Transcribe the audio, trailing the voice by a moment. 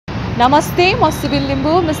नमस्ते, म सुबिन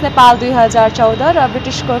लिम्बू, मिस नेपाल 2014 र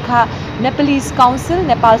British Gorkha Nepalese council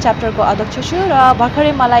Nepal च्याप्टरको अध्यक्ष छु र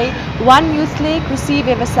भर्खरै मलाई वान युथले कृषि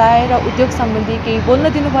व्यवसाय र उद्योग सम्बन्धी केही बोल्न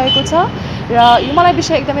दिनुभएको छ र यो मलाई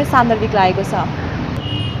विषय एकदमै सान्दर्भिक लागेको छ।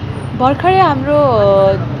 भर्खरै हाम्रो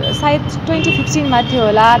सायद 2015 मा थियो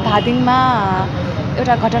होला, धादिङमा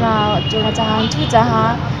एउटा घटना जोड्न चाहन्छु जहाँ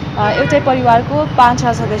एउटै परिवारको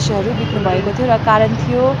 5-6 सदस्यहरू बित्नु भएको थियो र कारण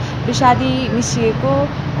थियो विषादी मिसिएको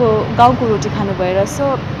गाउँको रोटी खानु भएर। सो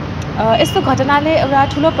यस्तो घटनाले एउटा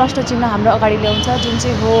ठुलो प्रश्न चिन्ह हाम्रो अगाडि ल्याउँछ जुन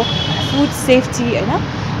चाहिँ हो फुड सेफ्टी हैन।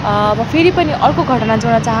 म फेरि पनि अर्को घटना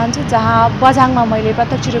जोड्न चाहन्छु जहाँ बझाङमा मैले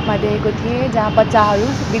प्रत्यक्ष रूपमा देखेको थिएँ जहाँ बच्चाहरू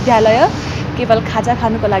विद्यालय केवल खाजा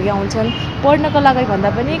खानुको लागि आउँछन्, पढ्नको लागि भन्दा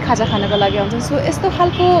पनि खाजा खानको लागि आउँछन्। सो यस्तो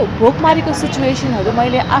खालको भोकमारीको सिचुएसनहरू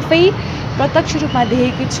मैले आफै प्रत्यक्ष रूपमा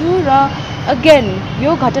देखेकी छु र अगेन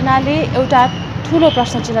यो घटनाले एउटा ठुलो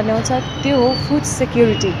प्रश्न चिन्ह ल्याउँछ, त्यो हो फुड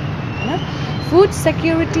सेक्युरिटी हैन। फुड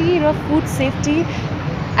सेक्युरिटी र food safety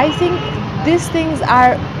I think this things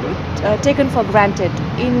are taken for granted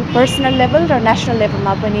in personal level र नेसनल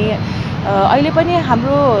लेभलमा पनि। अहिले पनि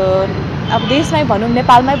हाम्रो अब देशमै भनौँ,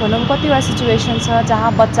 नेपालमै भनौँ, कतिवटा सिचुएसन छ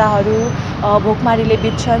जहाँ बच्चाहरू भोकमारीले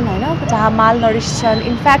बित्छन् हैन, जहाँ माल नरिस छन्।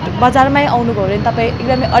 इनफ्याक्ट बजारमै आउनुभयो भने तपाईँ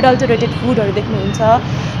एकदमै अडल्टरेटेड फुडहरू देख्नुहुन्छ,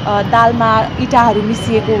 दालमा इँटाहरू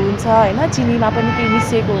मिसिएको हुन्छ हैन, चिनीमा पनि केही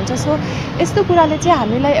मिसिएको हुन्छ। सो यस्तो कुराले चाहिँ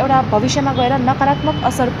हामीलाई एउटा भविष्यमा गएर नकारात्मक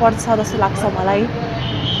असर पर्छ जस्तो लाग्छ मलाई।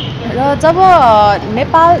 र जब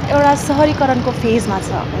नेपाल एउटा सहरीकरणको फेजमा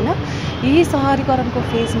छ हैन, यही सहरीकरणको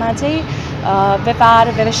फेजमा चाहिँ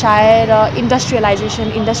व्यापार व्यवसाय र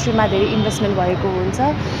इन्डस्ट्रीमा धेरै इन्भेस्टमेन्ट भएको हुन्छ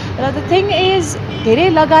र द थिङ इज धेरै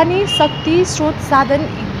लगानी शक्ति स्रोत साधन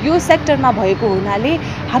यो सेक्टरमा भएको हुनाले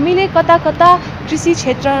हामीले कता कता कृषि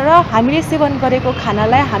क्षेत्र र हामीले सेवन गरेको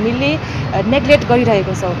खानालाई हामीले नेग्लेक्ट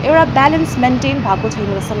गरिरहेको छौँ। एउटा ब्यालेन्स मेन्टेन भएको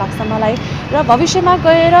छैन जस्तो लाग्छ मलाई र भविष्यमा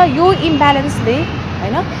गएर यो इम्ब्यालेन्सले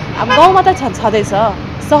हैन, अब गाउँमा त छँदैछ,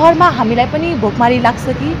 सहरमा हामीलाई पनि भोकमारी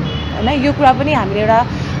लाग्छ कि हैन, यो कुरा पनि हामीले एउटा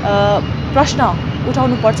प्रश्न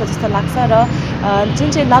उठाउनु पर्छ जस्तो लाग्छ। र जुन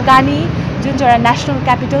चाहिँ लगानी, जुन चाहिँ एउटा नेसनल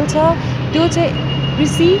क्यापिटल छ, त्यो चाहिँ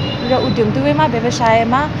कृषि र उद्योग दुवैमा,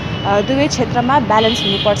 व्यवसायमा, दुवै क्षेत्रमा ब्यालेन्स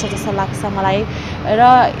हुनुपर्छ जस्तो लाग्छ मलाई। र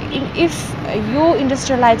इफ यो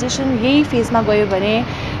इन्डस्ट्रियलाइजेसन यही फेजमा गयो भने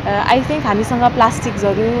आई थिङ्क हामीसँग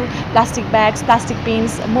plastic bags, plastic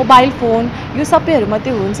pens, mobile phone यो सबैहरू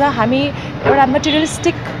मात्रै हुन्छ। हामी एउटा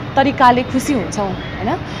मटेरियलिस्टिक तरिकाले खुसी हुन्छौँ हैन।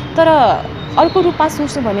 तर अर्को रूपमा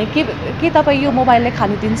सोच्नु भने के तपाईँ यो मोबाइलले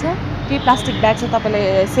खानु दिन्छ, के प्लास्टिक ब्याग चाहिँ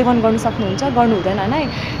तपाईँले सेवन गर्नु सक्नुहुन्छ, गर्नु हुँदैन हैन।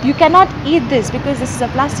 You cannot it this because this is a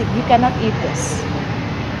plastic, you cannot it this.